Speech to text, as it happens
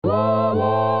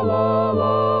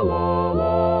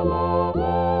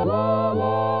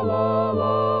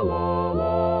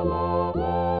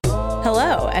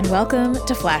and welcome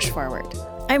to Flash Forward.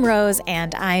 I'm Rose,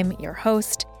 and I'm your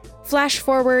host. Flash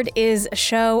Forward is a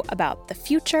show about the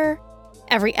future.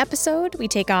 Every episode, we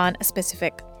take on a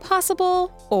specific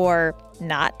possible or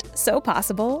not so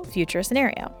possible future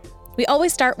scenario. We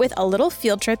always start with a little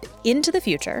field trip into the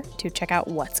future to check out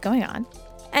what's going on.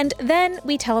 And then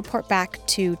we teleport back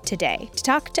to today to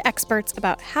talk to experts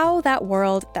about how that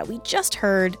world that we just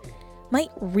heard might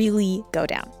really go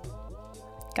down.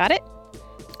 Got it?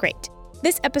 Great.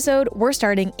 This episode, we're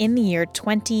starting in the year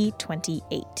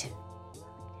 2028.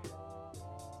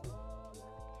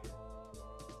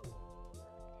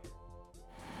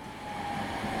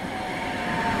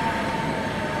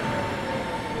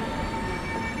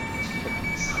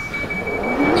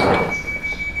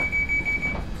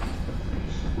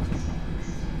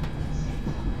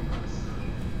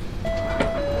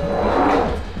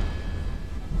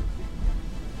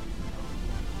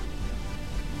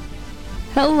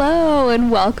 Hello and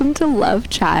welcome to Love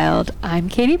Child. I'm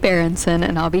Katie Berenson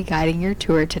and I'll be guiding your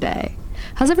tour today.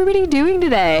 How's everybody doing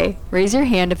today? Raise your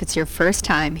hand if it's your first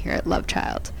time here at Love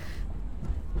Child.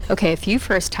 Okay, a few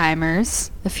first timers,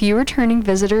 a few returning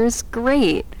visitors,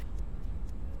 great.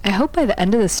 I hope by the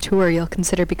end of this tour you'll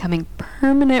consider becoming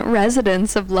permanent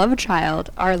residents of Love Child,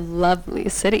 our lovely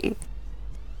city.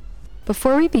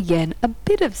 Before we begin, a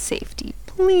bit of safety.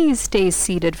 Please stay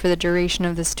seated for the duration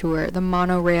of this tour. The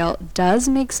monorail does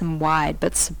make some wide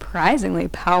but surprisingly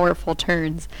powerful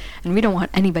turns, and we don't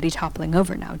want anybody toppling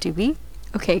over now, do we?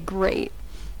 Okay, great.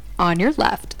 On your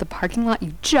left, the parking lot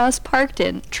you just parked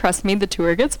in. Trust me, the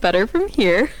tour gets better from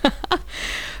here.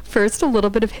 First, a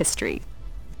little bit of history.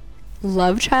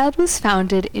 Love Child was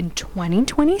founded in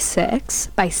 2026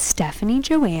 by Stephanie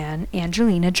Joanne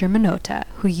Angelina Germanotta,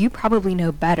 who you probably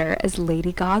know better as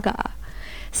Lady Gaga.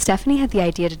 Stephanie had the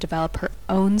idea to develop her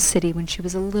own city when she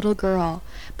was a little girl,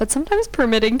 but sometimes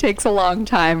permitting takes a long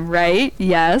time, right?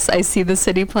 Yes, I see the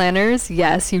city planners.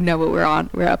 Yes, you know what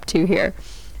we're up to here.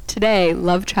 Today,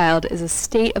 Love Child is a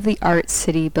state-of-the-art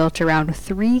city built around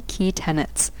three key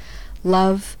tenets: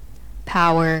 love,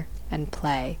 power, and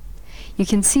play. You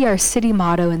can see our city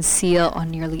motto and seal on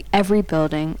nearly every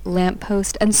building,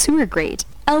 lamppost, and sewer grate,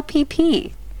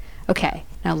 LPP. Okay,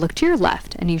 now look to your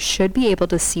left, and you should be able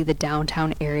to see the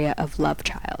downtown area of Love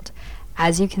Child.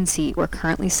 As you can see, we're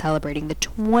currently celebrating the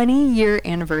 20-year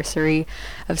anniversary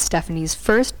of Stephanie's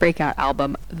first breakout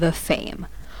album, The Fame.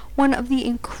 One of the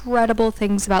incredible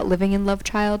things about living in Love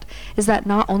Child is that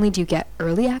not only do you get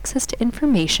early access to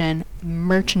information,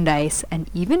 merchandise,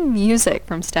 and even music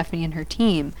from Stephanie and her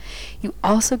team, you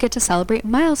also get to celebrate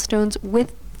milestones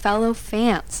with fellow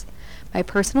fans. My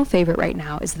personal favorite right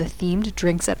now is the themed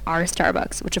drinks at our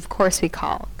Starbucks, which of course we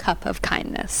call Cup of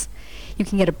Kindness. You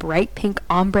can get a bright pink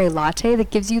ombre latte that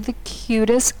gives you the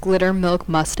cutest glitter milk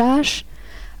mustache.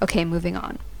 Okay, moving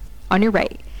on. On your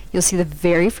right, you'll see the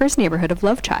very first neighborhood of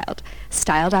Love Child,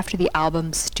 styled after the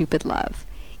album Stupid Love.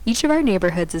 Each of our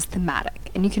neighborhoods is thematic,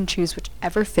 and you can choose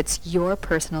whichever fits your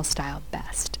personal style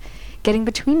best. Getting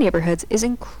between neighborhoods is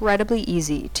incredibly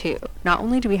easy, too. Not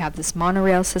only do we have this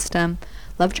monorail system,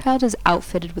 Love Child is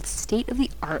outfitted with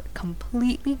state-of-the-art,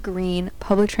 completely green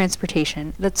public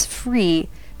transportation that's free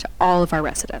to all of our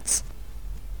residents.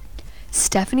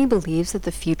 Stephanie believes that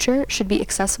the future should be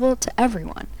accessible to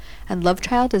everyone, and Love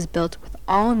Child is built with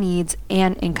all needs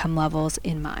and income levels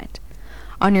in mind.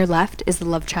 On your left is the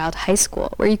Love Child High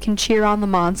School, where you can cheer on the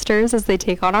monsters as they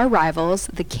take on our rivals,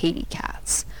 the Katy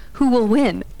Cats. Who will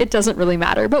win? It doesn't really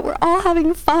matter, but we're all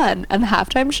having fun, and the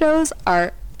halftime shows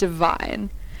are divine.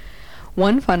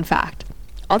 One fun fact,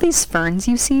 all these ferns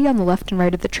you see on the left and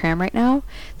right of the tram right now,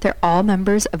 they're all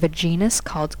members of a genus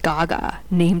called Gaga,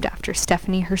 named after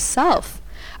Stephanie herself.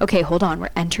 Okay, hold on, we're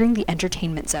entering the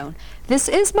entertainment zone. This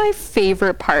is my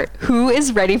favorite part. Who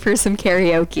is ready for some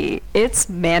karaoke? It's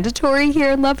mandatory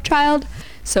here in Love Child,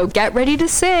 so get ready to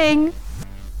sing.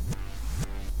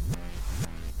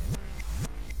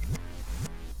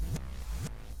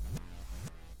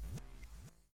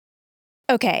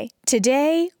 Okay,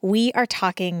 today we are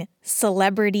talking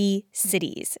celebrity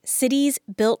cities. Cities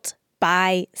built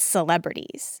by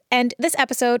celebrities. And this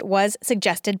episode was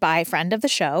suggested by a friend of the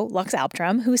show, Lux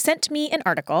Albtram, who sent me an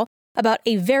article about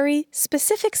a very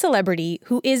specific celebrity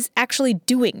who is actually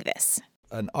doing this.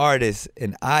 An artist,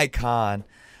 an icon,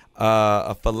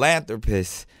 a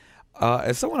philanthropist,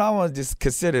 and someone I want to just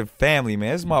consider family,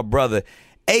 man. This is my brother,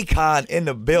 Akon, in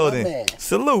the building.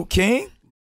 Salute, King.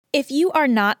 If you are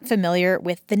not familiar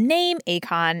with the name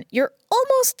Akon, you're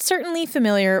almost certainly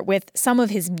familiar with some of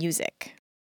his music.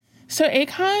 So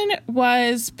Akon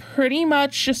was pretty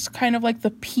much just kind of like the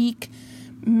peak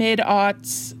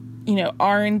mid-aughts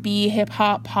R&B, hip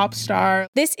hop, pop star.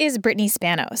 This is Brittany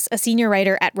Spanos, a senior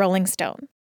writer at Rolling Stone.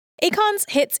 Akon's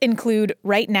hits include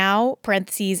Right Now,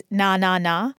 parentheses, Na Na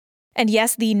Na. And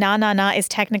yes, the Na Na Na is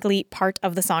technically part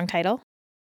of the song title.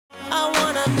 I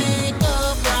wanna make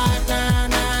up right now,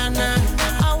 nah, nah.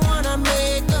 I wanna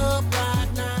make up right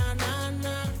now, nah,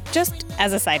 nah. Just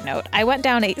as a side note, I went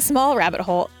down a small rabbit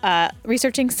hole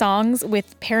researching songs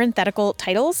with parenthetical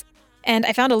titles, and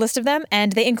I found a list of them,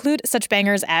 and they include such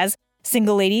bangers as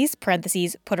Single Ladies,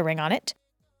 parentheses, Put a Ring on It,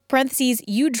 parentheses,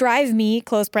 You Drive Me,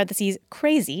 close parentheses,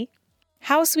 Crazy,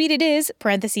 How Sweet It Is,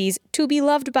 parentheses, To Be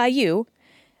Loved by You,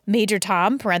 Major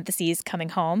Tom, parentheses, Coming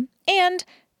Home, and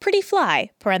Pretty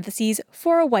Fly, parentheses,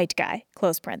 For a White Guy,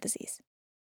 close parentheses.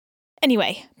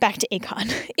 Anyway, back to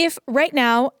Akon. If Right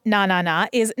Now, Na Na Na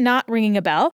is not ringing a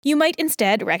bell, you might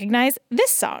instead recognize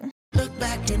this song. Look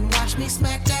back and watch me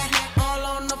smack that all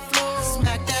on the floor.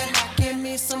 Smack that, give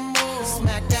me some more.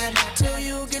 Smack that till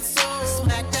you get sore.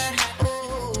 Smack that,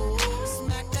 oh,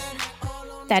 smack that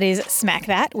all on. That is Smack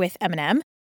That with Eminem.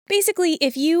 Basically,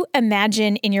 if you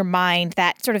imagine in your mind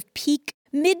that sort of peak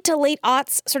mid to late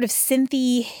aughts sort of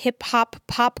synthy hip-hop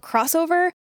pop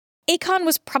crossover, Akon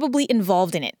was probably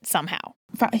involved in it somehow.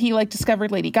 He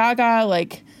discovered Lady Gaga,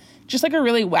 just a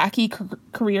really wacky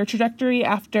career trajectory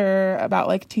after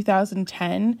about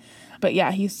 2010. But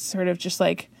yeah, he's sort of just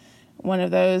one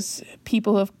of those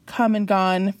people who have come and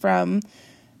gone from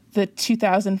the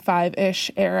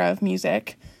 2005-ish era of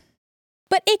music.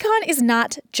 But Akon is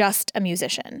not just a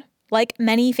musician. Like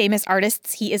many famous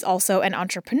artists, he is also an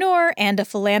entrepreneur and a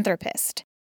philanthropist.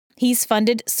 He's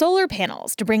funded solar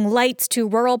panels to bring lights to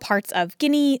rural parts of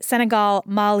Guinea, Senegal,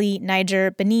 Mali,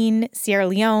 Niger, Benin, Sierra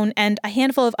Leone, and a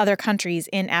handful of other countries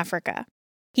in Africa.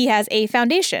 He has a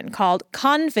foundation called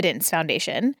Confidence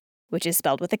Foundation, which is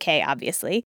spelled with a K,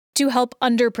 obviously, to help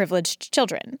underprivileged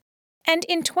children. And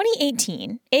in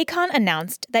 2018, Akon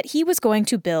announced that he was going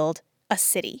to build a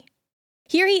city.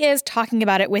 Here he is talking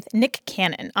about it with Nick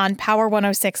Cannon on Power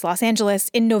 106 Los Angeles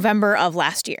in November of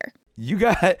last year. You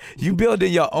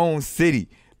building your own city.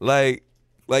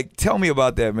 Tell me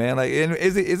about that, man.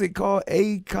 Is it called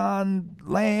Akon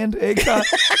Land?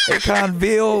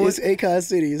 Akonville? It's Akon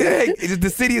City. The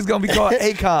city is gonna be called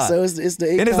Akon. So it's the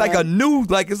Akon. And it's a new,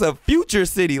 it's a future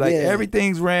city.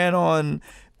 Everything's ran on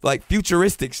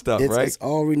futuristic stuff, right? It's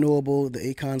all renewable.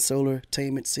 The Akon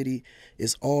Solartainment City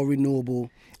is all renewable.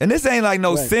 And this ain't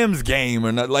no Sims game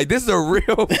or nothing. This is a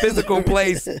real physical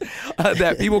place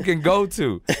that people can go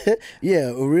to. Yeah,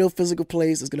 a real physical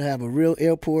place. It's gonna have a real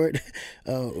airport.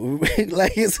 My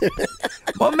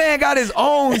man got his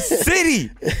own city.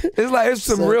 It's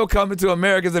some real coming to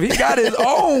Americans. If he got his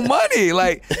own money,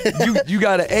 you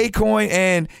got an Acoin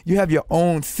and you have your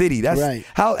own city. That's right.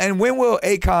 How and when will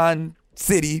Akon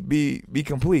City be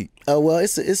complete? Well,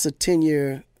 it's a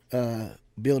 10-year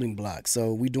building block.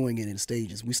 So we're doing it in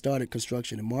stages. We started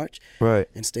construction in March. Right.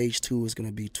 And stage 2 is going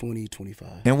to be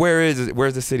 2025. And where is it?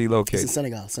 Where's the city located? It's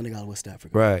in Senegal, West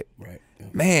Africa. Right. Right. Yeah.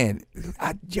 Man,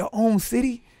 your own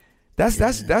city?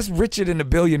 That's richer than the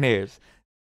billionaires.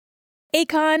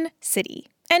 Akon City.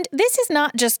 And this is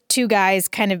not just two guys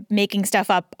kind of making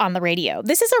stuff up on the radio.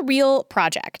 This is a real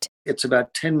project. It's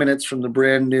about 10 minutes from the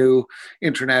brand new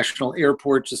international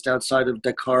airport just outside of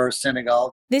Dakar,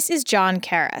 Senegal. This is John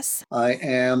Karras. I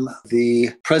am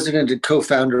the president and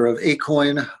co-founder of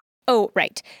Acoin. Oh,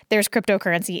 right. There's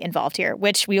cryptocurrency involved here,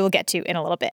 which we will get to in a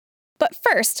little bit. But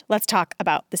first, let's talk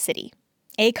about the city.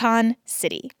 Akon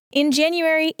City. In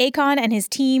January, Akon and his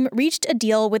team reached a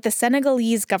deal with the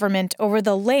Senegalese government over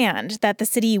the land that the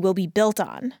city will be built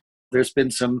on. There's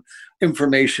been some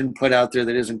information put out there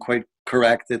that isn't quite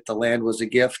correct, that the land was a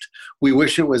gift. We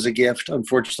wish it was a gift.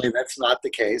 Unfortunately, that's not the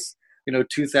case.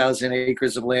 2,000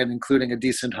 acres of land, including a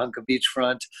decent hunk of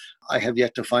beachfront. I have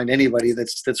yet to find anybody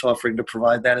that's offering to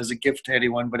provide that as a gift to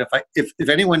anyone. But if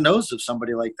anyone knows of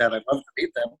somebody like that, I'd love to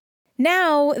meet them.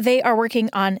 Now they are working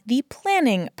on the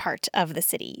planning part of the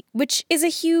city, which is a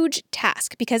huge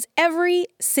task because every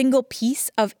single piece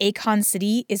of Akon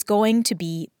City is going to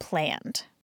be planned.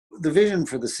 The vision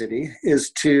for the city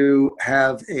is to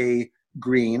have a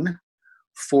green,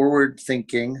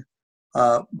 forward-thinking,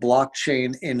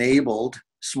 blockchain-enabled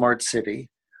smart city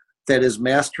that is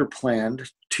master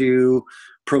planned to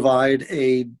provide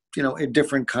a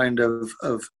different kind of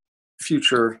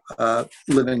future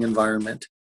living environment.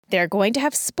 They're going to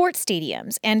have sports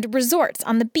stadiums and resorts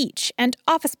on the beach and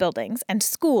office buildings and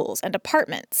schools and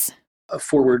apartments. A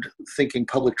forward-thinking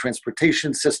public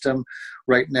transportation system.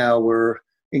 Right now, we're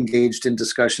engaged in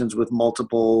discussions with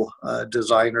multiple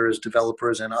designers,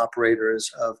 developers, and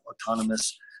operators of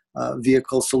autonomous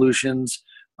vehicle solutions.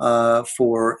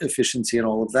 for efficiency and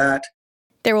all of that.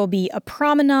 There will be a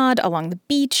promenade along the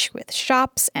beach with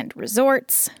shops and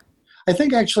resorts. I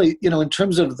think actually, in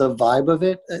terms of the vibe of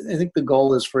it, I think the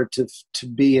goal is for it to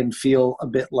be and feel a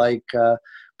bit like the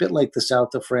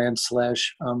south of France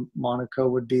 / Monaco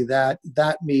would be. That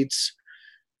meets.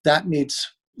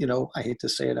 I hate to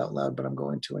say it out loud, but I'm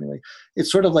going to anyway.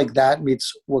 It's sort of like that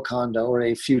meets Wakanda, or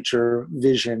a future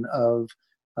vision of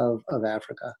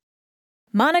Africa.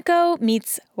 Monaco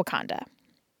meets Wakanda.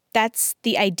 That's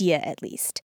the idea, at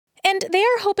least. And they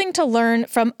are hoping to learn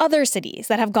from other cities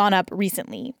that have gone up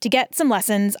recently to get some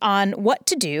lessons on what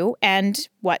to do and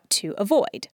what to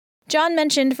avoid. John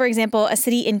mentioned, for example, a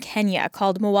city in Kenya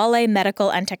called Moale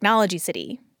Medical and Technology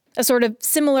City, a sort of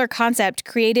similar concept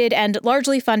created and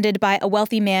largely funded by a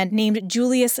wealthy man named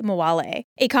Julius Moale.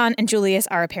 Akon and Julius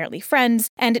are apparently friends,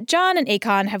 and John and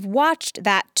Akon have watched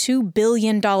that $2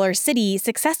 billion city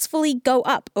successfully go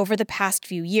up over the past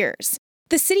few years.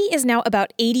 The city is now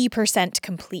about 80%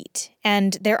 complete,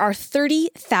 and there are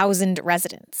 30,000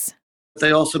 residents.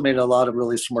 They also made a lot of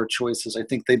really smart choices. I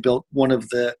think they built one of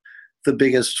the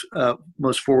biggest,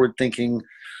 most forward-thinking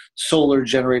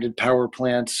solar-generated power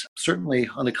plants, certainly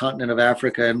on the continent of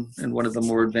Africa, and one of the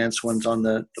more advanced ones on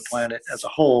the planet as a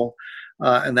whole,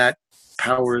 and that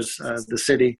powers the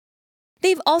city.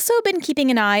 They've also been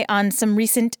keeping an eye on some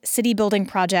recent city-building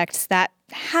projects that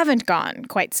haven't gone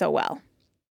quite so well.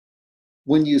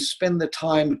 When you spend the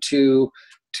time to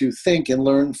think and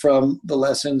learn from the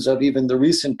lessons of even the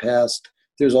recent past,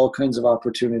 there's all kinds of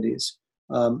opportunities,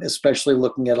 especially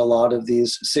looking at a lot of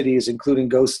these cities, including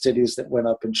ghost cities that went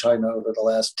up in China over the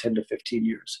last 10 to 15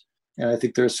 years. And I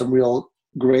think there's some real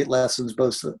great lessons,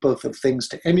 both of things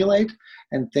to emulate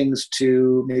and things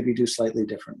to maybe do slightly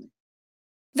differently.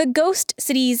 The ghost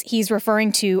cities he's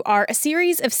referring to are a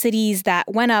series of cities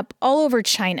that went up all over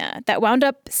China that wound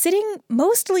up sitting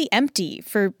mostly empty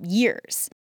for years.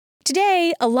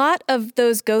 Today, a lot of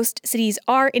those ghost cities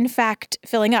are in fact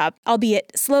filling up,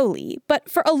 albeit slowly.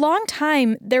 But for a long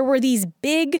time, there were these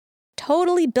big,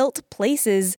 totally built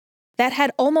places that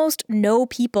had almost no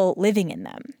people living in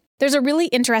them. There's a really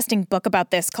interesting book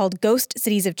about this called Ghost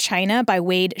Cities of China by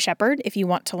Wade Shepard, if you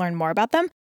want to learn more about them.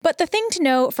 But the thing to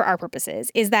know for our purposes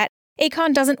is that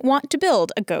Akon doesn't want to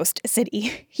build a ghost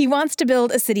city. He wants to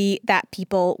build a city that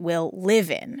people will live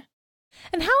in.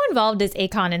 And how involved is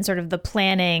Akon in sort of the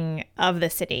planning of the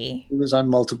city? He was on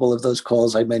multiple of those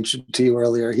calls I mentioned to you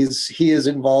earlier. He is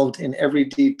involved in every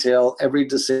detail, every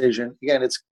decision. Again,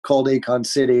 it's called Akon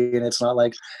City, and it's not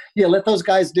like, yeah, let those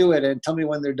guys do it and tell me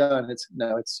when they're done.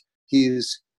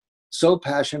 He's so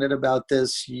passionate about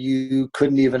this, you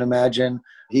couldn't even imagine.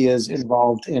 He is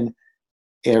involved in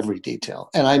every detail.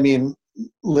 And I mean,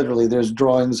 literally, there's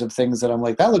drawings of things that I'm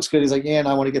like, that looks good. He's like, yeah, and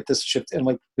I want to get this shipped. And I'm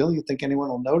like, really? You think anyone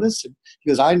will notice? And he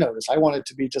goes, I notice. I want it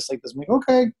to be just like this. I'm like,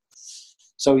 okay.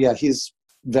 So yeah, he's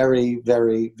very,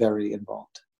 very, very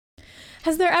involved.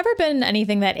 Has there ever been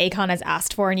anything that Akon has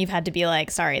asked for and you've had to be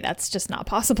like, sorry, that's just not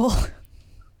possible?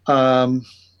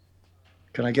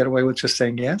 Can I get away with just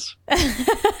saying yes?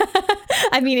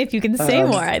 I mean, if you can say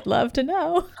more, I'd love to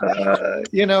know.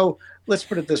 Let's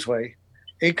put it this way.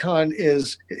 Akon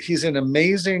he's an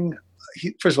amazing,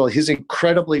 first of all, he's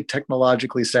incredibly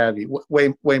technologically savvy,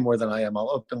 way more than I am. I'll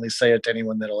openly say it to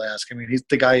anyone that'll ask. I mean,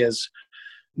 the guy is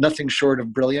nothing short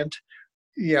of brilliant.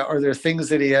 Yeah, are there things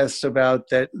that he asks about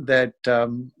that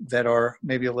are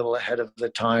maybe a little ahead of the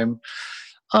time?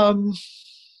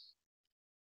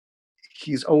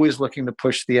 He's always looking to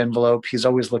push the envelope. He's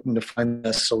always looking to find the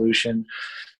best solution.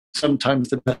 Sometimes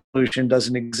the best solution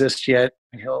doesn't exist yet.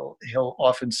 He'll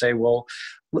often say, well,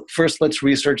 first let's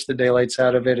research the daylights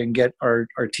out of it and get our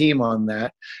team on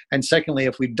that. And secondly,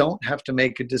 if we don't have to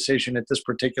make a decision at this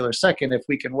particular second, if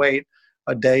we can wait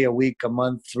a day, a week, a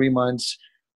month, 3 months,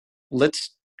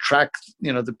 let's track,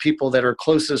 the people that are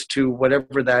closest to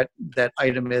whatever that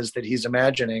item is that he's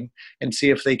imagining and see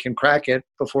if they can crack it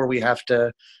before we have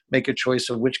to make a choice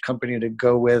of which company to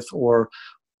go with, or,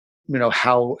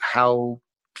 how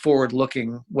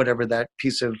forward-looking whatever that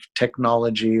piece of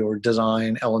technology or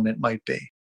design element might be.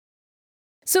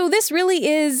 So this really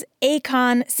is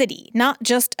Akon City, not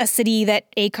just a city that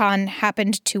Akon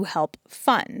happened to help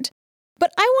fund.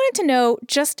 But I wanted to know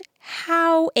just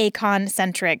how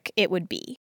Akon-centric it would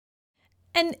be.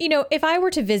 And, if I were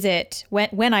to visit,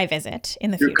 when I visit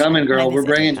in the future. You're coming, girl. We're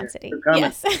bringing you. You're coming.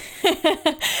 Yes.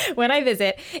 When I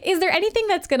visit, is there anything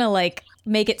that's going to,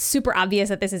 make it super obvious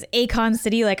that this is Akon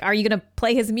City? Are you going to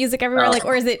play his music everywhere?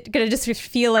 Or is it going to just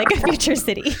feel like a future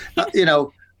city?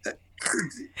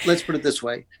 Let's put it this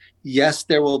way. Yes,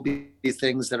 there will be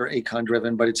things that are ACON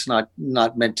driven, but it's not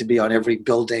meant to be on every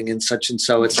building and such and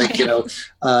so. It's like,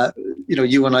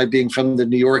 you and I being from the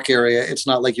New York area, it's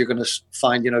not like you're going to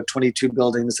find, 22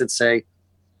 buildings that say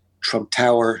Trump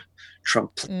Tower,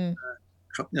 Trump. Trump.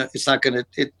 No, it's not going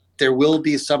to. There will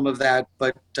be some of that,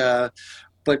 but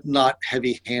not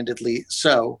heavy-handedly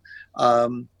so.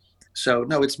 So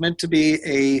no, it's meant to be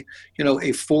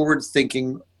a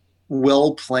forward-thinking,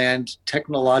 well-planned,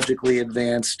 technologically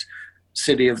advanced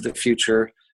city of the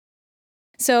future.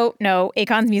 So no,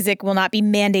 Akon's music will not be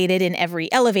mandated in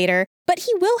every elevator, but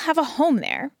he will have a home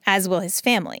there, as will his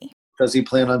family. Does he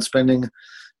plan on spending,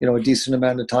 a decent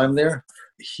amount of time there?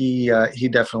 He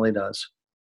definitely does.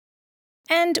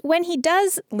 And when he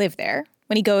does live there,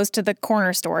 when he goes to the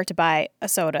corner store to buy a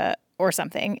soda or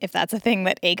something, if that's a thing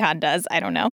that Akon does, I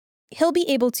don't know, he'll be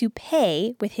able to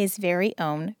pay with his very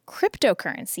own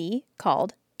cryptocurrency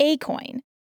called Acoin.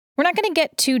 We're not going to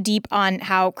get too deep on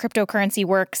how cryptocurrency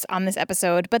works on this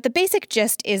episode, but the basic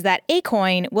gist is that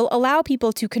Acoin will allow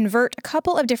people to convert a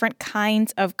couple of different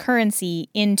kinds of currency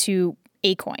into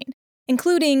Acoin,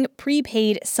 including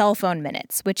prepaid cell phone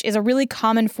minutes, which is a really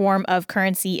common form of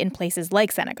currency in places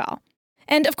like Senegal.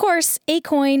 And of course,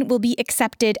 Acoin will be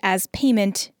accepted as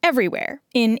payment everywhere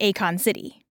in Akon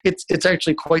City. It's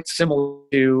actually quite similar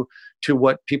to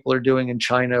what people are doing in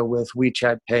China with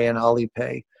WeChat Pay and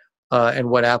Alipay, and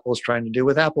what Apple is trying to do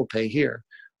with Apple Pay here.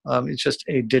 It's just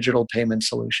a digital payment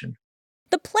solution.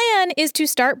 The plan is to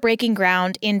start breaking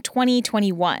ground in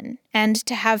 2021 and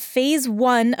to have phase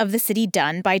 1 of the city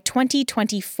done by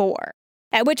 2024,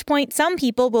 at which point some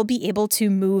people will be able to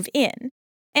move in.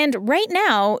 And right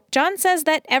now, John says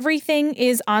that everything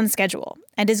is on schedule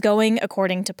and is going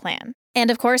according to plan. And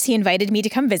of course, he invited me to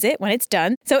come visit when it's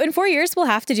done. So in 4 years, we'll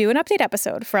have to do an update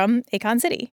episode from Akon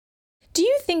City. Do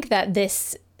you think that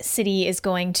this city is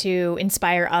going to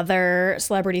inspire other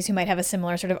celebrities who might have a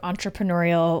similar sort of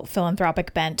entrepreneurial,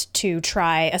 philanthropic bent to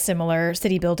try a similar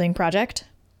city building project?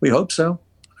 We hope so.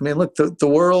 I mean, look, the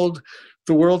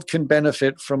world can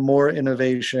benefit from more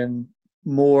innovation,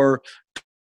 more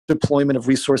deployment of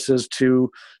resources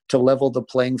to level the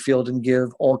playing field and give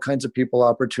all kinds of people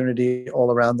opportunity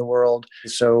all around the world.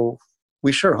 So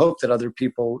we sure hope that other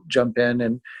people jump in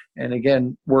and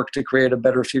again, work to create a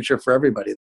better future for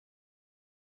everybody.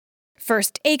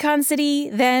 First Akon City,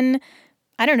 then,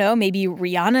 I don't know, maybe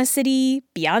Rihanna City,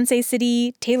 Beyonce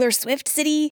City, Taylor Swift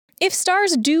City. If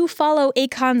stars do follow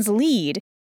Akon's lead,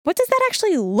 what does that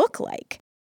actually look like?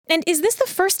 And is this the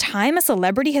first time a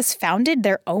celebrity has founded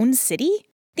their own city?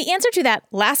 The answer to that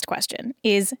last question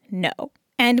is no.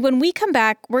 And when we come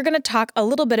back, we're going to talk a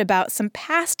little bit about some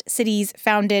past cities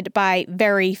founded by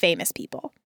very famous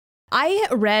people. I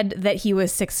read that he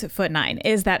was 6'9".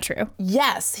 Is that true?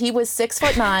 Yes, he was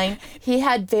 6'9". He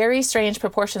had very strange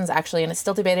proportions, actually, and it's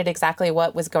still debated exactly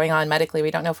what was going on medically.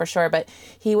 We don't know for sure, but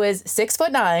he was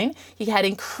 6'9". He had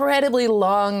incredibly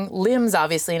long limbs,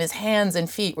 obviously, and his hands and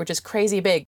feet were just crazy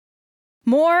big.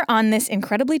 More on this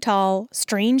incredibly tall,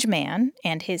 strange man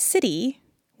and his city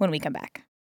when we come back.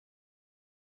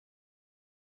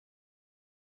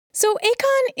 So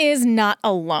Akon is not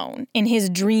alone in his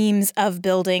dreams of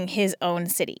building his own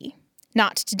city.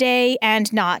 Not today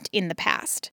and not in the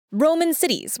past. Roman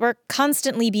cities were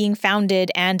constantly being founded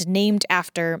and named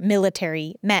after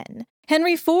military men.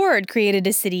 Henry Ford created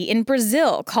a city in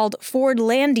Brazil called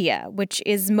Fordlandia, which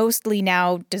is mostly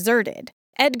now deserted.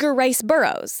 Edgar Rice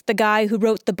Burroughs, the guy who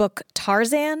wrote the book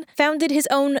Tarzan, founded his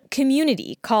own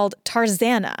community called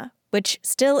Tarzana, which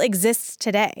still exists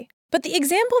today. But the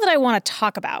example that I want to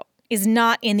talk about is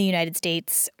not in the United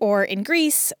States or in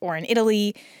Greece or in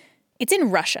Italy. It's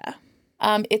in Russia.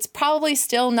 It's probably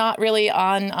still not really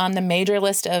on the major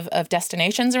list of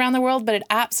destinations around the world, but it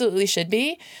absolutely should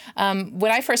be.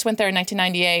 When I first went there in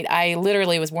 1998, I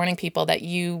literally was warning people that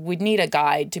you would need a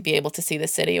guide to be able to see the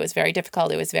city. It was very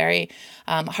difficult. It was very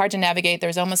hard to navigate. There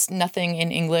was almost nothing in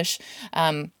English.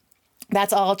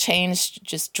 That's all changed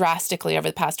just drastically over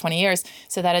the past 20 years,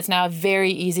 so that it's now a very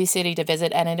easy city to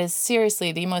visit, and it is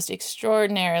seriously the most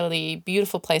extraordinarily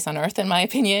beautiful place on earth, in my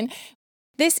opinion.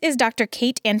 This is Dr.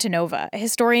 Kate Antonova, a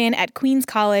historian at Queens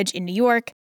College in New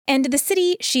York, and the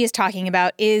city she is talking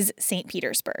about is St.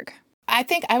 Petersburg. I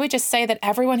think I would just say that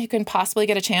everyone who can possibly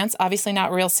get a chance, obviously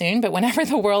not real soon, but whenever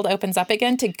the world opens up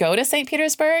again, to go to St.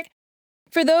 Petersburg.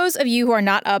 For those of you who are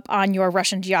not up on your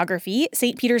Russian geography,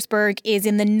 St. Petersburg is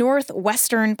in the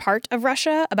northwestern part of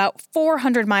Russia, about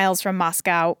 400 miles from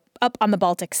Moscow, up on the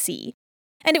Baltic Sea.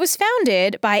 And it was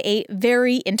founded by a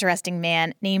very interesting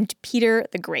man named Peter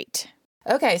the Great.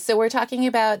 Okay, so we're talking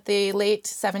about the late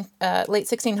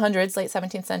 1600s, late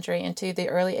 17th century into the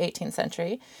early 18th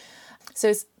century.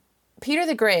 So Peter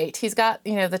the Great, he's got,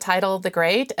 the title the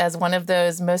Great as one of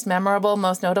those most memorable,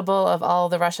 most notable of all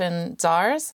the Russian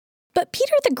tsars. But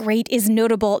Peter the Great is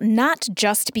notable not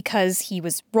just because he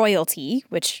was royalty,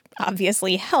 which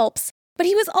obviously helps, but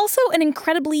he was also an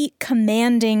incredibly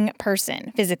commanding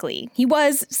person physically. He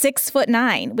was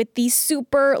 6'9", with these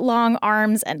super long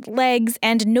arms and legs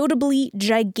and notably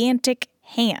gigantic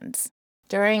hands.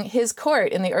 During his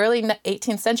court in the early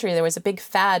 18th century, there was a big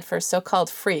fad for so-called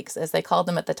freaks, as they called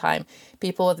them at the time.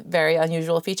 People with very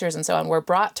unusual features and so on were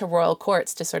brought to royal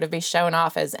courts to sort of be shown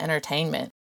off as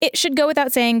entertainment. It should go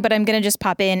without saying, but I'm going to just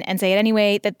pop in and say it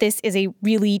anyway, that this is a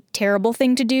really terrible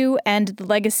thing to do, and the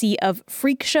legacy of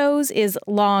freak shows is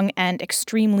long and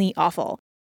extremely awful.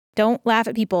 Don't laugh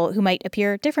at people who might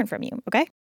appear different from you, okay?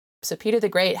 So Peter the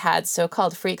Great had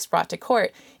so-called freaks brought to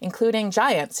court, including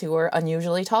giants who were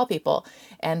unusually tall people.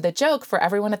 And the joke for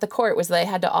everyone at the court was they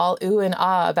had to all ooh and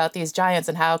ah about these giants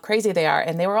and how crazy they are,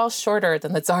 and they were all shorter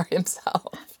than the Tsar himself.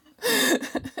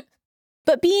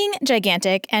 But being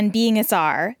gigantic and being a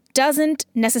tsar doesn't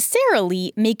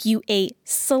necessarily make you a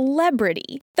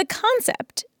celebrity. The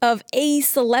concept of a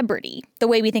celebrity, the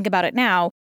way we think about it now,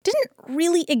 didn't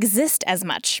really exist as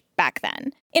much back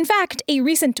then. In fact, a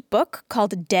recent book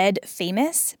called Dead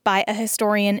Famous by a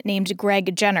historian named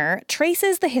Greg Jenner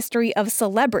traces the history of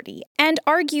celebrity and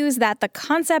argues that the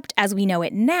concept as we know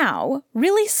it now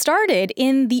really started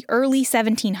in the early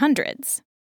 1700s.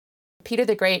 Peter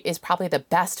the Great is probably the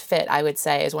best fit, I would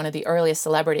say, as one of the earliest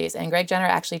celebrities. And Greg Jenner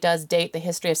actually does date the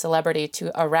history of celebrity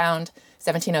to around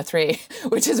 1703,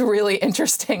 which is really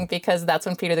interesting because that's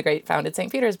when Peter the Great founded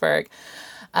St. Petersburg.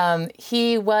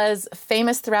 He was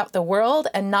famous throughout the world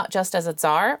and not just as a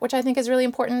tsar, which I think is really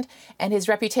important. And his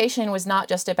reputation was not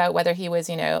just about whether he was,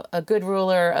 a good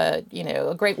ruler,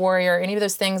 a great warrior, any of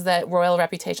those things that royal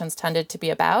reputations tended to be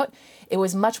about. It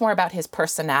was much more about his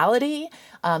personality,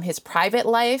 his private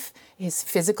life, his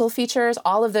physical features.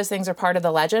 All of those things are part of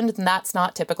the legend, and that's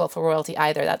not typical for royalty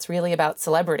either. That's really about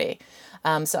celebrity.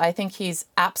 So I think he's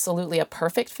absolutely a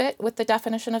perfect fit with the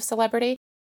definition of celebrity.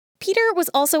 Peter was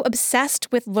also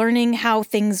obsessed with learning how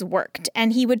things worked,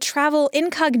 and he would travel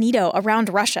incognito around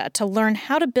Russia to learn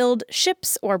how to build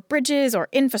ships or bridges or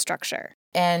infrastructure.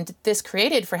 And this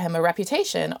created for him a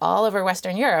reputation all over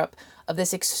Western Europe of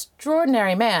this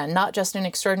extraordinary man, not just an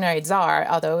extraordinary tsar,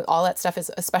 although all that stuff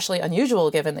is especially unusual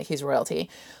given that he's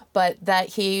royalty, but that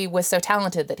he was so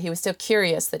talented, that he was so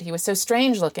curious, that he was so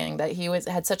strange looking, that he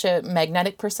had such a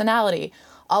magnetic personality.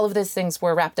 All of those things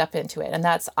were wrapped up into it, and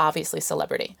that's obviously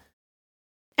celebrity.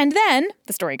 And then,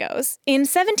 the story goes, in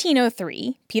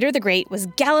 1703, Peter the Great was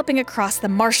galloping across the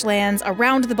marshlands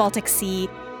around the Baltic Sea,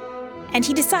 and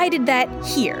he decided that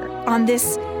here, on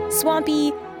this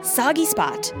swampy, soggy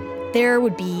spot, there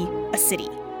would be a city.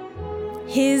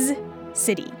 His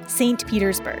city, St.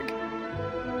 Petersburg.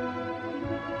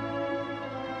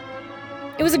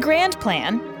 It was a grand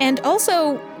plan, and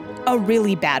also a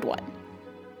really bad one.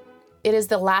 It is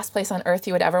the last place on Earth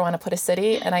you would ever want to put a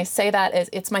city. And I say that as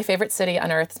it's my favorite city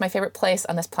on Earth. It's my favorite place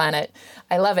on this planet.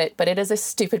 I love it, but it is a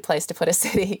stupid place to put a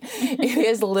city. It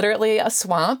is literally a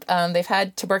swamp. They've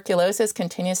had tuberculosis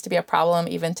continues to be a problem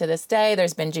even to this day.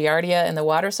 There's been giardia in the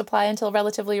water supply until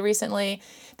relatively recently.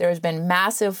 There has been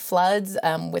massive floods.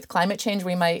 With climate change,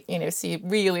 we might, see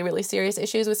really, really serious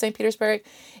issues with St. Petersburg.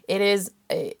 It is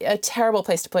a terrible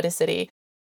place to put a city.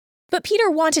 But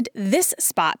Peter wanted this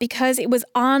spot because it was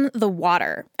on the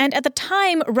water. And at the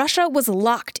time, Russia was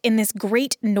locked in this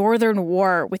great northern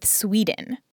war with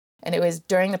Sweden. And it was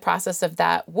during the process of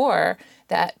that war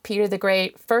that Peter the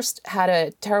Great first had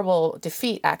a terrible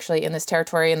defeat, actually, in this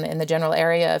territory in the general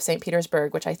area of St.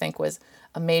 Petersburg, which I think was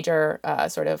a major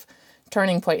sort of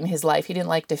turning point in his life. He didn't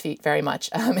like defeat very much.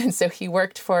 And so he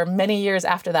worked for many years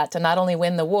after that to not only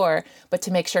win the war, but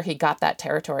to make sure he got that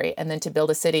territory and then to build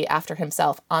a city after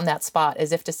himself on that spot,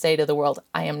 as if to say to the world,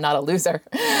 I am not a loser.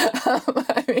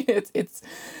 I mean, it's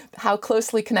how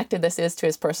closely connected this is to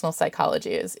his personal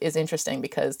psychology is interesting,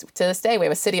 because to this day, we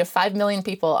have a city of 5 million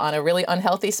people on a really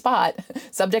unhealthy spot,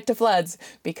 subject to floods,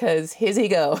 because his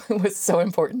ego was so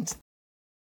important.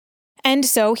 And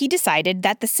so he decided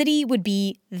that the city would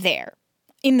be there,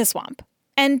 in the swamp.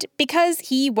 And because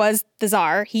he was the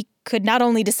Tsar, he could not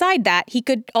only decide that, he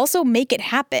could also make it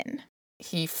happen.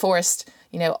 He forced,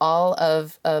 all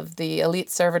of the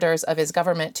elite servitors of his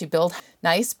government to build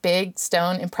nice, big,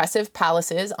 stone, impressive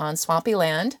palaces on swampy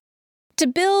land. To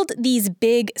build these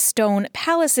big stone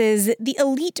palaces, the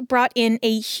elite brought in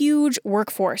a huge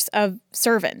workforce of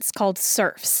servants called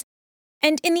serfs.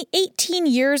 And in the 18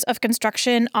 years of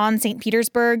construction on St.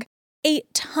 Petersburg, a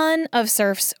ton of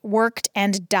serfs worked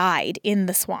and died in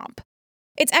the swamp.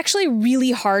 It's actually really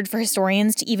hard for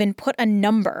historians to even put a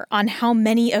number on how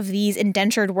many of these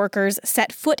indentured workers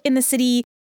set foot in the city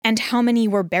and how many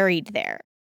were buried there.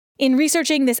 In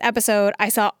researching this episode, I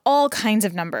saw all kinds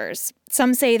of numbers.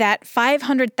 Some say that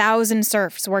 500,000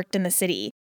 serfs worked in the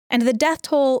city, and the death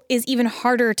toll is even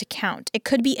harder to count. It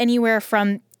could be anywhere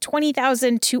from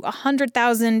 20,000 to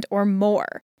 100,000 or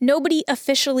more. Nobody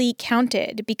officially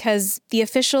counted because the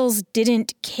officials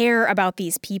didn't care about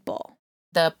these people.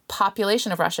 The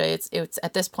population of Russia, it's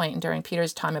at this point during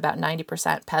Peter's time about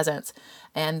 90% peasants,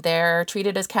 and they're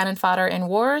treated as cannon fodder in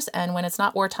wars. And when it's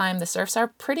not wartime, the serfs are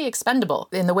pretty expendable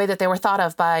in the way that they were thought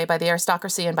of by the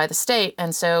aristocracy and by the state.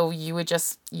 And so you would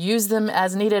just use them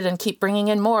as needed and keep bringing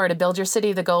in more to build your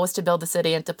city. The goal was to build the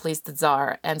city and to please the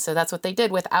Tsar. And so that's what they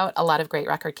did without a lot of great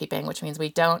record keeping, which means we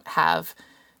don't have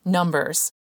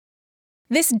numbers.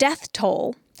 This death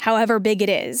toll, however big it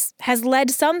is, has led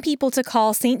some people to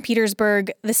call St. Petersburg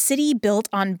the city built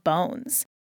on bones.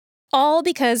 All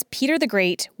because Peter the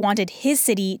Great wanted his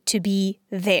city to be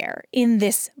there, in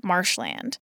this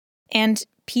marshland. And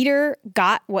Peter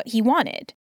got what he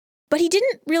wanted. But he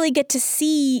didn't really get to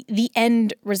see the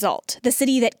end result, the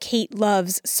city that Kate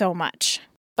loves so much.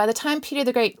 By the time Peter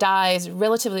the Great dies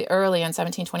relatively early in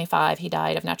 1725, he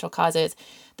died of natural causes,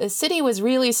 the city was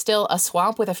really still a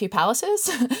swamp with a few palaces,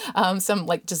 some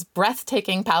like just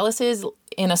breathtaking palaces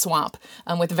in a swamp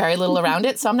with very little around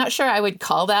it. So I'm not sure I would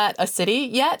call that a city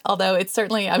yet, although it's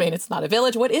certainly, I mean, it's not a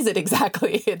village. What is it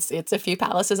exactly? It's a few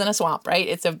palaces in a swamp, right?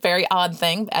 It's a very odd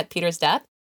thing at Peter's death.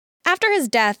 After his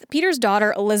death, Peter's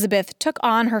daughter Elizabeth took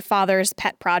on her father's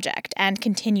pet project and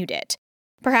continued it,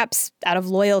 perhaps out of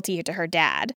loyalty to her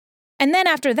dad. And then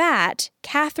after that,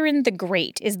 Catherine the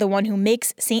Great is the one who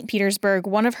makes St. Petersburg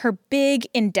one of her big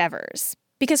endeavors.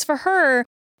 Because for her,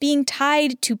 being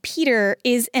tied to Peter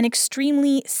is an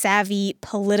extremely savvy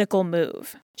political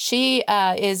move. She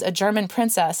is a German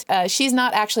princess. She's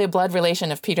not actually a blood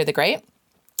relation of Peter the Great.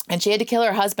 And she had to kill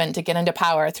her husband to get into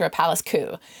power through a palace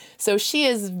coup. So she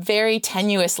is very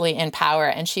tenuously in power,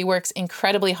 and she works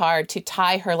incredibly hard to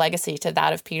tie her legacy to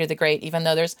that of Peter the Great, even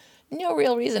though there's no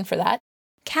real reason for that.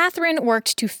 Catherine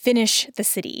worked to finish the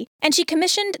city, and she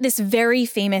commissioned this very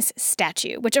famous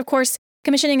statue, which, of course,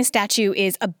 commissioning a statue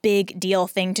is a big deal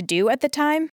thing to do at the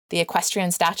time. The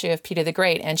equestrian statue of Peter the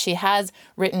Great, and she has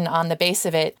written on the base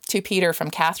of it, to Peter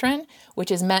from Catherine, which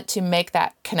is meant to make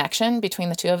that connection between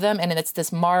the two of them. And it's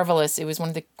this marvelous, it was one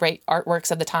of the great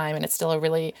artworks of the time, and it's still a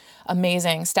really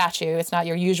amazing statue. It's not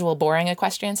your usual boring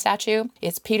equestrian statue.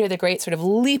 It's Peter the Great sort of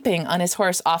leaping on his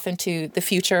horse off into the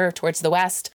future towards the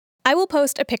west. I will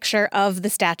post a picture of the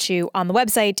statue on the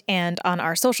website and on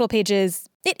our social pages.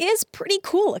 It is pretty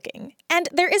cool looking. And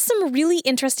there is some really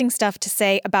interesting stuff to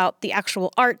say about the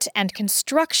actual art and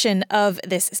construction of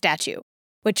this statue,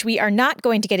 which we are not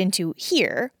going to get into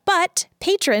here, but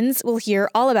patrons will hear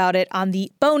all about it on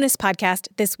the bonus podcast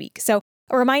this week. So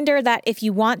a reminder that if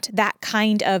you want that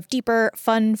kind of deeper,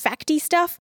 fun, facty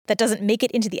stuff that doesn't make it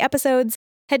into the episodes,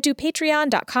 head to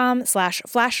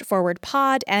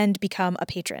patreon.com/flashforwardpod and become a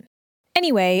patron.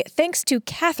 Anyway, thanks to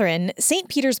Catherine, St.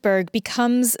 Petersburg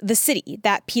becomes the city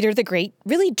that Peter the Great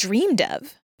really dreamed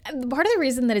of. Part of the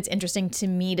reason that it's interesting to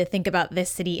me to think about this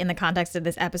city in the context of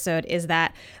this episode is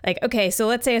that, like, okay, so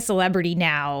let's say a celebrity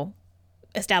now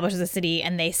establishes a city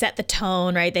and they set the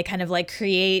tone, right? They kind of like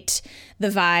create the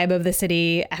vibe of the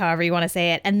city, however you want to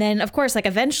say it. And then, of course, like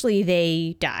eventually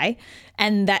they die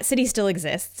and that city still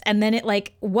exists. And then it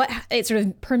sort of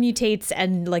permutates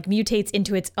and like mutates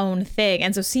into its own thing.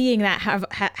 And so seeing that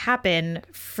happen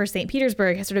for St.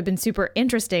 Petersburg has sort of been super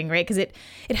interesting, right? Because it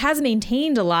has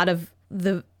maintained a lot of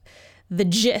the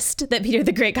gist that Peter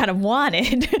the Great kind of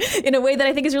wanted in a way that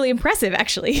I think is really impressive,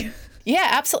 actually. Yeah,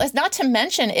 absolutely. Not to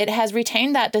mention, it has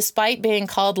retained that despite being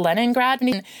called Leningrad,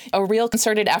 a real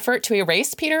concerted effort to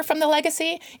erase Peter from the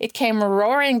legacy. It came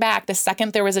roaring back the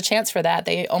second there was a chance for that.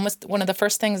 One of the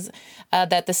first things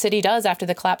that the city does after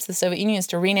the collapse of the Soviet Union is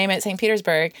to rename it St.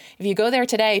 Petersburg. If you go there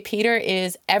today, Peter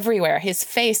is everywhere. His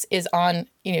face is on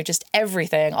just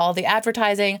everything, all the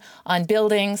advertising on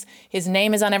buildings. His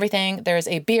name is on everything. There's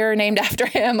a beer named after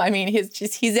him. I mean,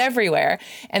 he's everywhere.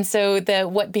 And so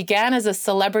what began as a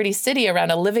celebrity city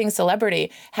around a living celebrity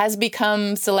has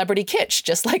become celebrity kitsch,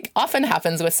 just like often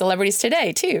happens with celebrities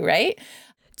today too, right?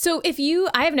 So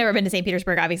I have never been to St.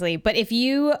 Petersburg, obviously, but if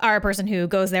you are a person who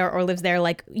goes there or lives there,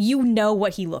 like, you know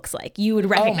what he looks like. You would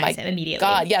recognize him immediately.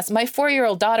 God, yes. My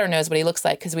 4-year-old daughter knows what he looks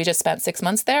like because we just spent 6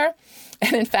 months there.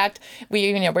 And in fact,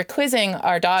 we're quizzing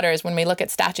our daughters when we look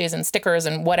at statues and stickers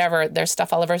and whatever. There's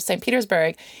stuff all over St.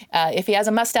 Petersburg. If he has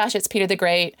a mustache, it's Peter the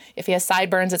Great. If he has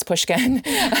sideburns, it's Pushkin.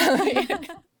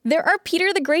 There are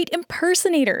Peter the Great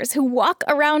impersonators who walk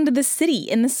around the city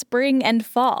in the spring and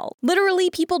fall. Literally,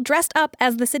 people dressed up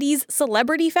as the city's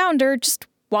celebrity founder just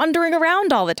wandering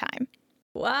around all the time.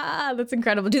 Wow, that's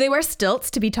incredible. Do they wear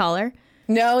stilts to be taller?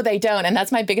 No, they don't. And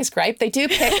that's my biggest gripe. They do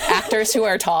pick actors who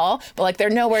are tall, but like they're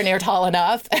nowhere near tall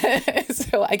enough.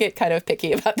 So I get kind of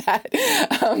picky about that.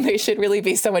 They should really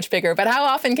be so much bigger. But how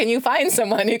often can you find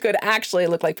someone who could actually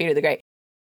look like Peter the Great?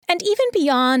 And even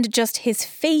beyond just his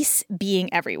face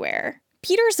being everywhere,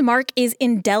 Peter's mark is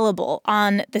indelible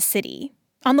on the city,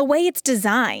 on the way it's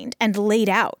designed and laid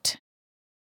out.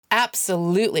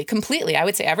 Absolutely. Completely. I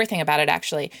would say everything about it,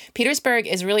 actually. Petersburg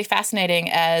is really fascinating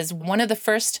as one of the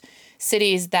first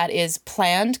cities that is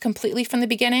planned completely from the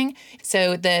beginning.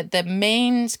 So the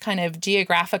main kind of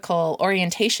geographical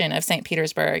orientation of St.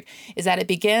 Petersburg is that it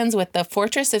begins with the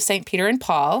fortress of St. Peter and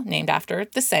Paul, named after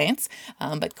the saints,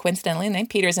 but coincidentally named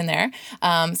Peter's in there.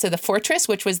 So the fortress,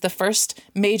 which was the first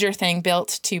major thing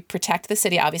built to protect the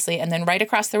city, obviously, and then right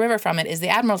across the river from it is the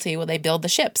Admiralty, where they build the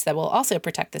ships that will also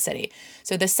protect the city.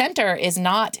 So the center is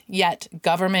not yet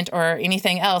government or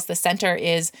anything else. The center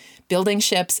is building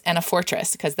ships and a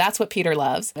fortress, because that's what Peter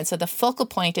loves. And so the focal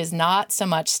point is not so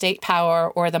much state power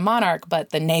or the monarch, but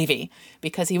the navy,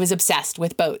 because he was obsessed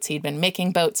with boats. He'd been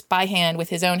making boats by hand with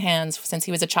his own hands since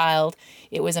he was a child.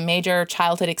 It was a major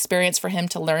childhood experience for him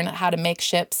to learn how to make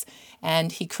ships.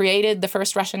 And he created the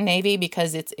first Russian Navy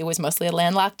because it was mostly a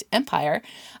landlocked empire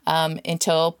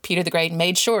until Peter the Great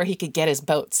made sure he could get his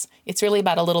boats. It's really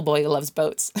about a little boy who loves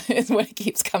boats is what it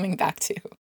keeps coming back to.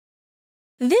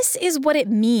 This is what it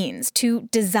means to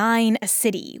design a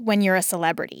city when you're a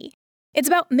celebrity. It's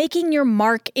about making your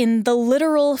mark in the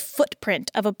literal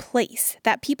footprint of a place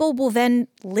that people will then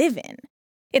live in.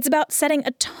 It's about setting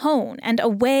a tone and a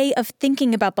way of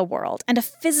thinking about the world and a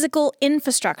physical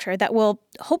infrastructure that will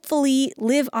hopefully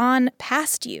live on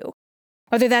past you.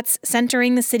 Whether that's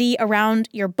centering the city around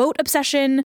your boat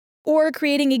obsession or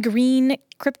creating a green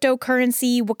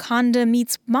cryptocurrency Wakanda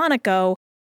meets Monaco,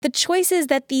 the choices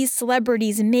that these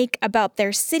celebrities make about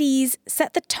their cities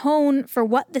set the tone for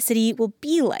what the city will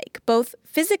be like, both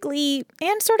physically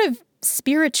and sort of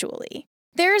spiritually.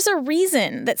 There's a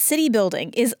reason that city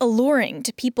building is alluring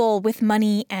to people with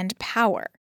money and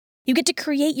power. You get to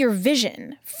create your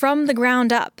vision from the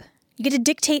ground up. You get to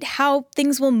dictate how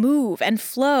things will move and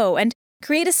flow and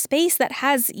create a space that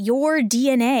has your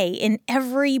DNA in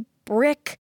every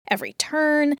brick, every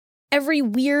turn, every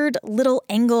weird little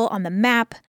angle on the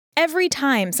map. Every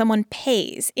time someone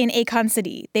pays in Akon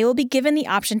City, they will be given the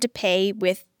option to pay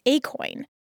with Acoin.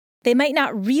 They might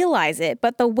not realize it,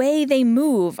 but the way they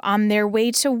move on their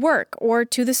way to work or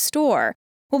to the store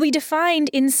will be defined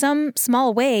in some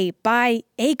small way by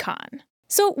Akon.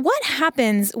 So what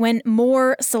happens when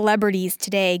more celebrities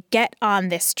today get on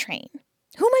this train?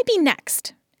 Who might be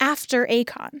next after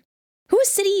Akon? Whose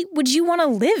city would you want to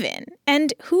live in?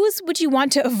 And whose would you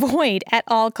want to avoid at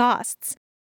all costs?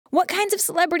 What kinds of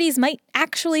celebrities might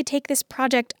actually take this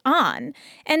project on?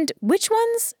 And which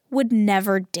ones would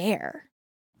never dare?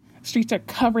 Streets are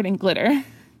covered in glitter.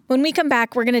 When we come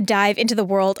back, we're going to dive into the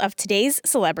world of today's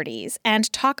celebrities and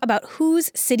talk about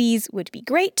whose cities would be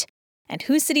great and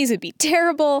whose cities would be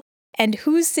terrible and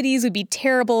whose cities would be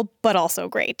terrible but also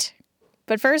great.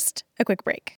 But first, a quick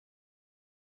break.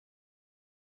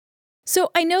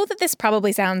 So I know that this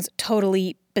probably sounds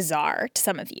totally bizarre to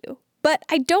some of you, but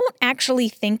I don't actually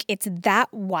think it's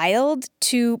that wild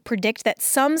to predict that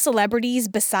some celebrities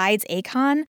besides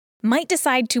Akon might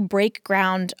decide to break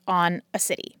ground on a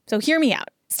city. So hear me out.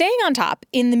 Staying on top,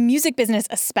 in the music business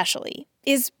especially,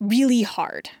 is really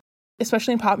hard.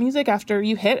 Especially in pop music, after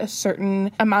you hit a certain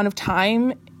amount of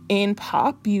time in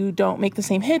pop, you don't make the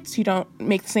same hits, you don't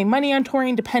make the same money on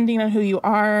touring, depending on who you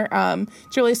are.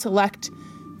 It's really select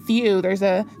few. There's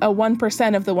a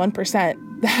 1% of the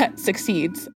 1% that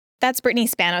succeeds. That's Brittany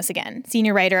Spanos again,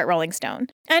 senior writer at Rolling Stone.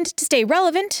 And to stay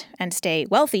relevant and stay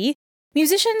wealthy,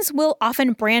 musicians will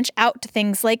often branch out to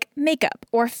things like makeup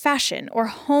or fashion or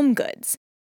home goods.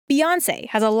 Beyoncé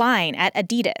has a line at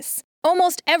Adidas.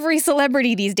 Almost every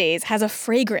celebrity these days has a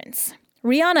fragrance.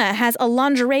 Rihanna has a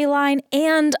lingerie line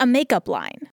and a makeup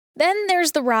line. Then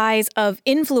there's the rise of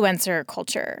influencer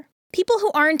culture. People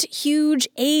who aren't huge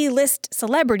A-list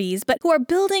celebrities, but who are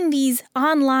building these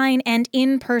online and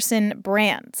in-person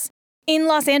brands. In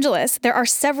Los Angeles, there are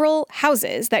several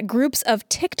houses that groups of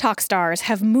TikTok stars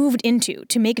have moved into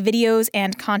to make videos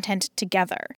and content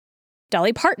together.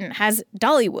 Dolly Parton has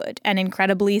Dollywood, an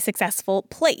incredibly successful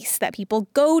place that people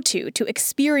go to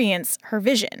experience her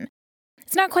vision.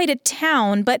 It's not quite a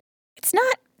town, but it's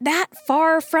not that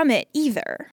far from it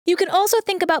either. You can also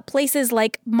think about places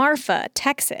like Marfa,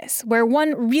 Texas, where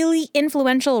one really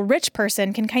influential rich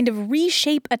person can kind of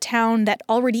reshape a town that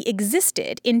already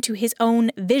existed into his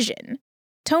own vision.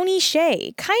 Tony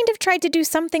Hsieh kind of tried to do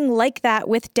something like that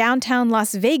with downtown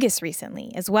Las Vegas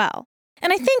recently as well.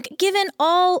 And I think given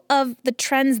all of the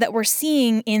trends that we're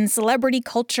seeing in celebrity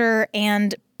culture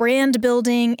and brand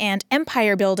building and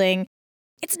empire building,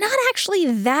 it's not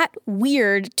actually that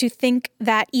weird to think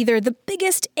that either the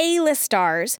biggest A-list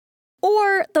stars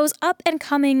or those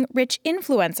up-and-coming rich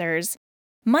influencers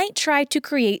might try to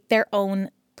create their own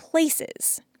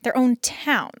places, their own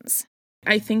towns.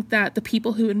 I think that the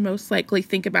people who would most likely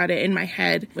think about it in my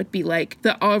head would be like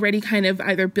the already kind of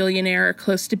either billionaire or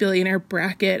close to billionaire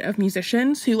bracket of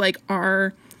musicians who like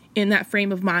are in that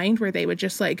frame of mind where they would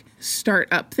just like start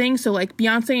up things. So like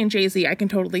Beyonce and Jay-Z, I can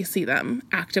totally see them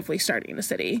actively starting a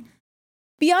city.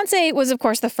 Beyonce was, of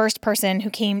course, the first person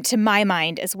who came to my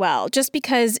mind as well, just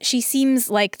because she seems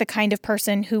like the kind of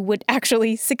person who would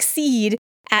actually succeed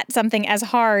at something as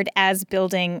hard as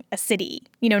building a city.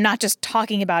 You know, not just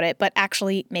talking about it, but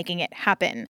actually making it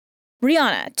happen.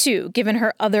 Rihanna, too, given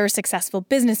her other successful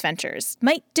business ventures,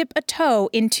 might dip a toe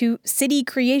into city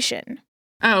creation.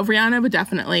 Oh, Rihanna would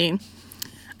definitely.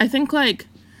 I think like,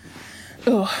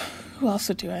 who else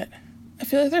would do it? I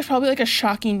feel like there's probably like a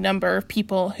shocking number of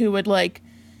people who would like,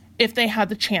 if they had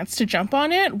the chance to jump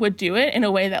on it, would do it in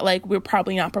a way that like we're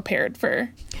probably not prepared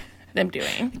for them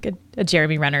doing. Like a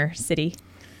Jeremy Renner city.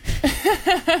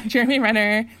 Jeremy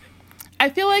Renner. I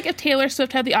feel like if Taylor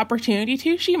Swift had the opportunity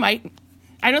to, she might.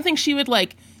 I don't think she would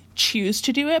like choose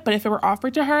to do it, but if it were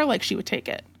offered to her, like she would take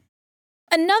it.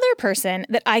 Another person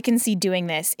that I can see doing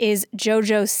this is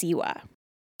JoJo Siwa.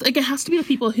 Like it has to be the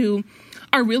people who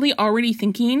are really already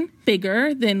thinking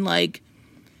bigger than like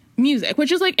music,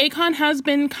 which is like Akon has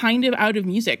been kind of out of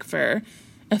music for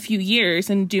a few years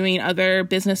and doing other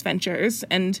business ventures.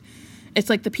 And it's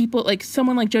like the people, like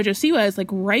someone like JoJo Siwa is like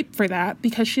ripe for that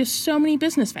because she has so many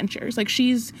business ventures. Like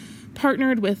she's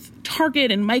partnered with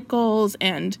Target and Michaels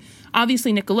and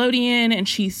obviously Nickelodeon, and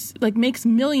she's like makes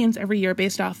millions every year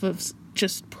based off of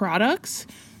just products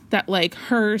that like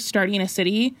her starting a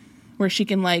city where she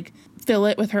can like fill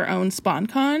it with her own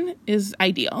SponCon is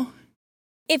ideal.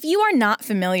 If you are not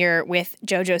familiar with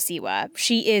JoJo Siwa,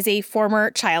 she is a former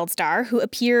child star who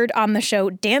appeared on the show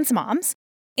Dance Moms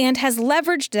and has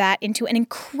leveraged that into an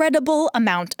incredible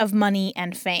amount of money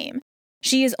and fame.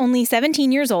 She is only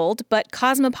 17 years old, but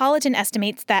Cosmopolitan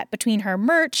estimates that between her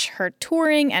merch, her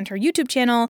touring, and her YouTube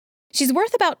channel, she's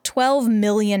worth about $12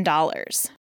 million.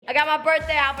 I got my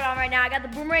birthday outfit on right now. I got the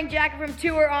boomerang jacket from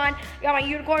Tour on. I got my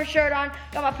unicorn shirt on.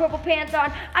 Got my purple pants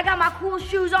on. I got my cool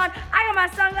shoes on. I got my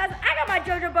sunglasses. I got my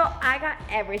JoJo belt. I got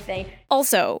everything.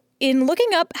 Also, in looking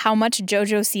up how much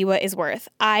JoJo Siwa is worth,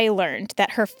 I learned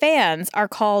that her fans are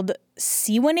called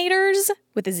Siwanators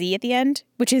with a Z at the end,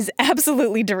 which is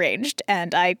absolutely deranged,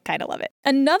 and I kind of love it.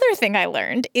 Another thing I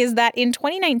learned is that in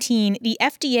 2019, the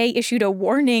FDA issued a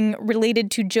warning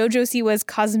related to JoJo Siwa's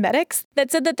cosmetics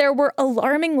that said that there were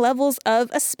alarming levels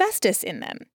of asbestos in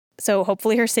them. So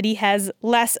hopefully her city has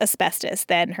less asbestos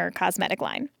than her cosmetic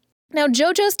line. Now,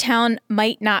 JoJo's town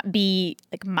might not be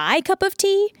like my cup of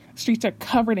tea. Streets are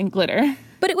covered in glitter.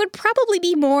 But it would probably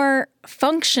be more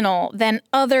functional than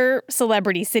other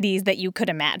celebrity cities that you could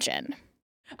imagine.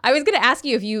 I was going to ask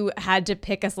you if you had to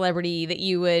pick a celebrity that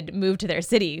you would move to their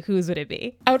city, whose would it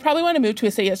be? I would probably want to move to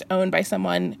a city that's owned by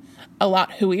someone a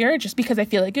lot hooier, just because I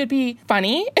feel like it would be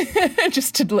funny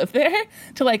just to live there,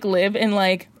 to like live in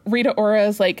like Rita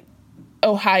Ora's like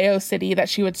Ohio city that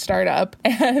she would start up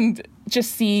and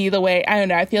just see the way, I don't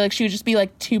know, I feel like she would just be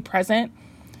like too present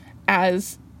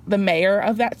as the mayor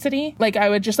of that city. Like I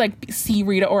would just like see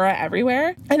Rita Ora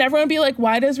everywhere, and everyone would be like,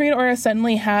 why does Rita Ora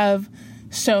suddenly have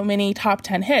so many top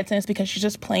 10 hits? And it's because she's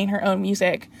just playing her own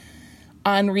music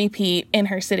on repeat in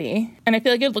her city. And I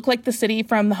feel like it would look like the city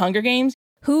from the Hunger Games.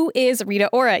 Who is Rita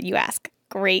Ora, you ask?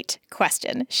 Great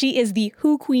question. She is the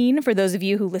Who Queen, for those of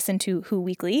you who listen to Who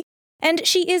Weekly, and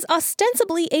she is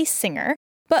ostensibly a singer.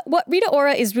 But what Rita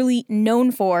Ora is really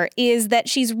known for is that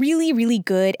she's really, really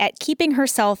good at keeping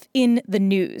herself in the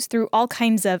news through all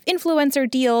kinds of influencer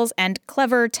deals and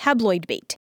clever tabloid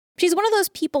bait. She's one of those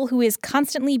people who is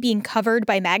constantly being covered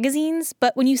by magazines,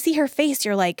 but when you see her face,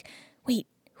 you're like, wait,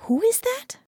 who is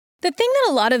that? The thing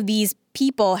that a lot of these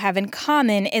people have in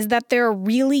common is that they're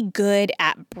really good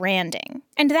at branding.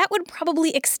 And that would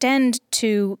probably extend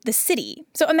to the city.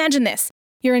 So imagine this.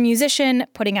 You're a musician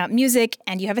putting out music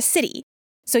and you have a city.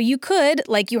 So you could,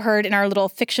 like you heard in our little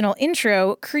fictional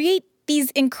intro, create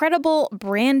these incredible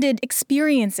branded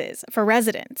experiences for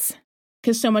residents.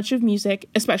 Because so much of music,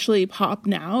 especially pop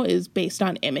now, is based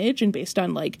on image and based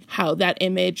on like how that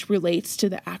image relates to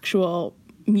the actual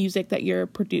music that you're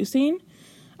producing,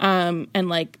 and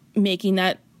like making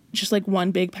that just like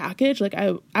one big package. Like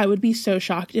I would be so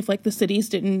shocked if like the cities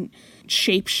didn't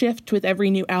shape shift with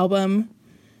every new album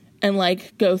and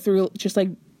like go through just like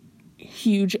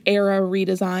huge era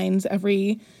redesigns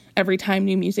every time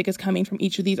new music is coming from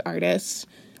each of these artists.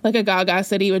 Like a Gaga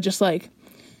city would just like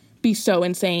be so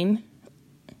insane,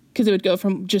 because it would go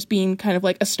from just being kind of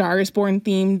like a Star is Born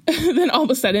theme, then all of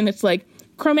a sudden it's like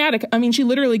chromatic. I mean, she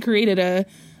literally created a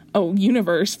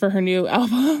universe for her new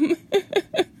album.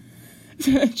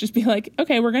 Just be like,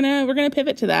 okay, we're gonna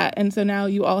pivot to that, and so now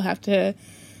you all have to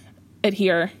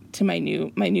adhere to my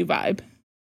new vibe.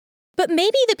 But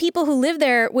maybe the people who live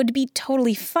there would be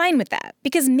totally fine with that,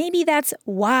 because maybe that's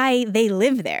why they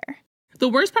live there. The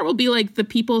worst part will be like the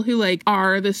people who like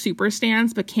are the super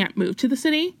stans but can't move to the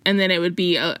city. And then it would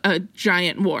be a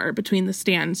giant war between the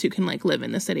stans who can like live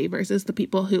in the city versus the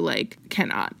people who like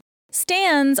cannot.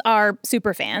 Stans are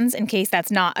super fans, in case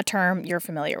that's not a term you're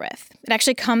familiar with. It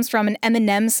actually comes from an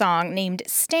Eminem song named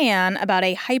Stan about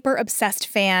a hyper-obsessed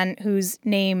fan whose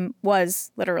name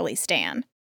was literally Stan.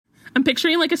 I'm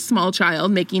picturing like a small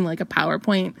child making like a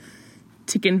PowerPoint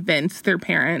to convince their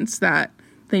parents that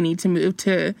they need to move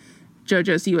to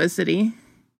JoJo Siwa City.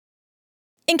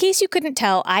 In case you couldn't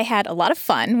tell, I had a lot of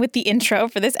fun with the intro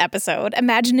for this episode,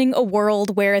 imagining a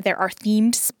world where there are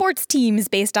themed sports teams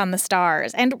based on the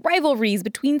stars and rivalries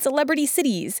between celebrity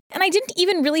cities. And I didn't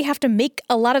even really have to make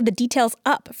a lot of the details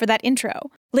up for that intro.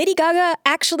 Lady Gaga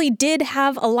actually did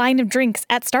have a line of drinks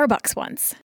at Starbucks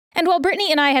once. And while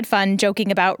Brittany and I had fun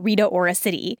joking about Rita Ora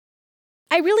City,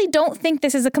 I really don't think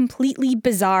this is a completely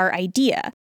bizarre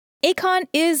idea. Akon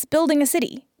is building a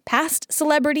city. Past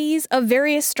celebrities of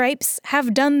various stripes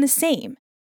have done the same.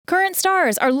 Current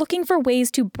stars are looking for ways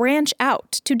to branch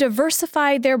out, to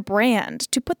diversify their brand,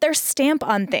 to put their stamp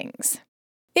on things.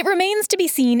 It remains to be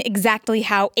seen exactly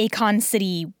how Akon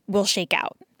City will shake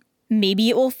out. Maybe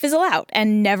it will fizzle out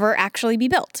and never actually be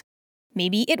built.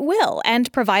 Maybe it will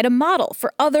and provide a model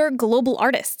for other global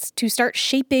artists to start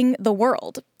shaping the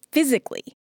world physically.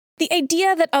 The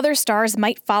idea that other stars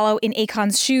might follow in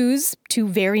Akon's shoes, to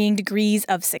varying degrees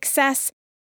of success,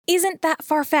 isn't that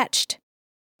far-fetched.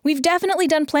 We've definitely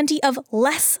done plenty of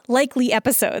less likely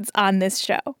episodes on this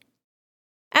show.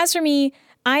 As for me,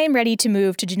 I am ready to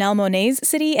move to Janelle Monáe's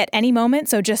city at any moment,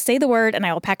 so just say the word and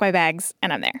I will pack my bags,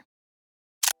 and I'm there.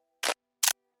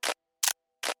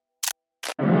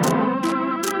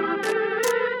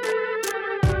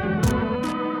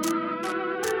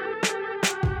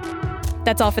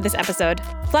 That's all for this episode.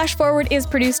 Flash Forward is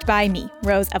produced by me,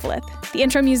 Rose Eveleth. The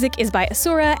intro music is by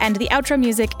Asura, and the outro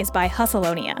music is by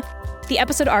Hustleonia. The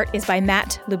episode art is by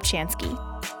Matt Lubchansky.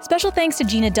 Special thanks to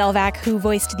Gina Delvac, who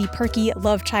voiced the perky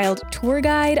Love Child tour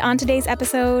guide on today's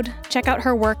episode. Check out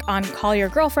her work on Call Your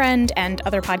Girlfriend and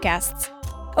other podcasts.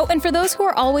 Oh, and for those who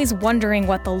are always wondering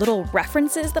what the little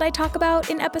references that I talk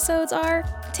about in episodes are,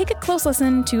 take a close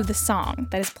listen to the song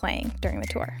that is playing during the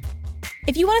tour.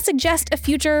 If you want to suggest a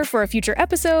future for a future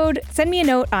episode, send me a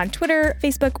note on Twitter,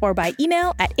 Facebook, or by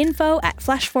email at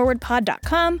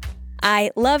info@flashforwardpod.com. I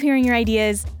love hearing your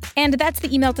ideas, and that's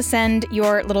the email to send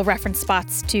your little reference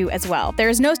spots to as well. There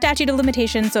is no statute of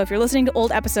limitation, so if you're listening to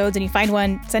old episodes and you find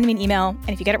one, send me an email,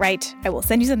 and if you get it right, I will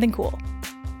send you something cool.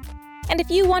 And if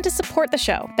you want to support the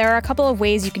show, there are a couple of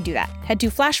ways you can do that. Head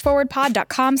to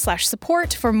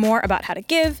flashforwardpod.com/support for more about how to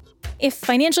give. If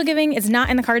financial giving is not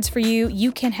in the cards for you,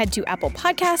 you can head to Apple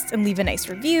Podcasts and leave a nice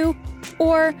review,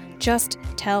 or just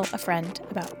tell a friend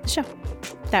about the show.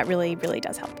 That really, really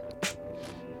does help.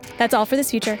 That's all for this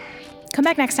future. Come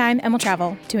back next time and we'll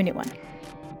travel to a new one.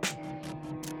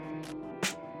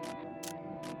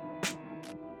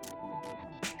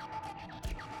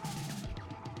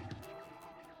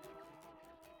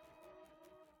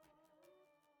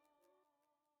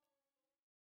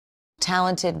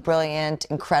 Talented, brilliant,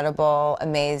 incredible,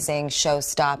 amazing,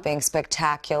 show-stopping,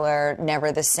 spectacular,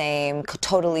 never the same,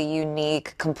 totally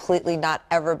unique, completely not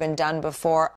ever been done before.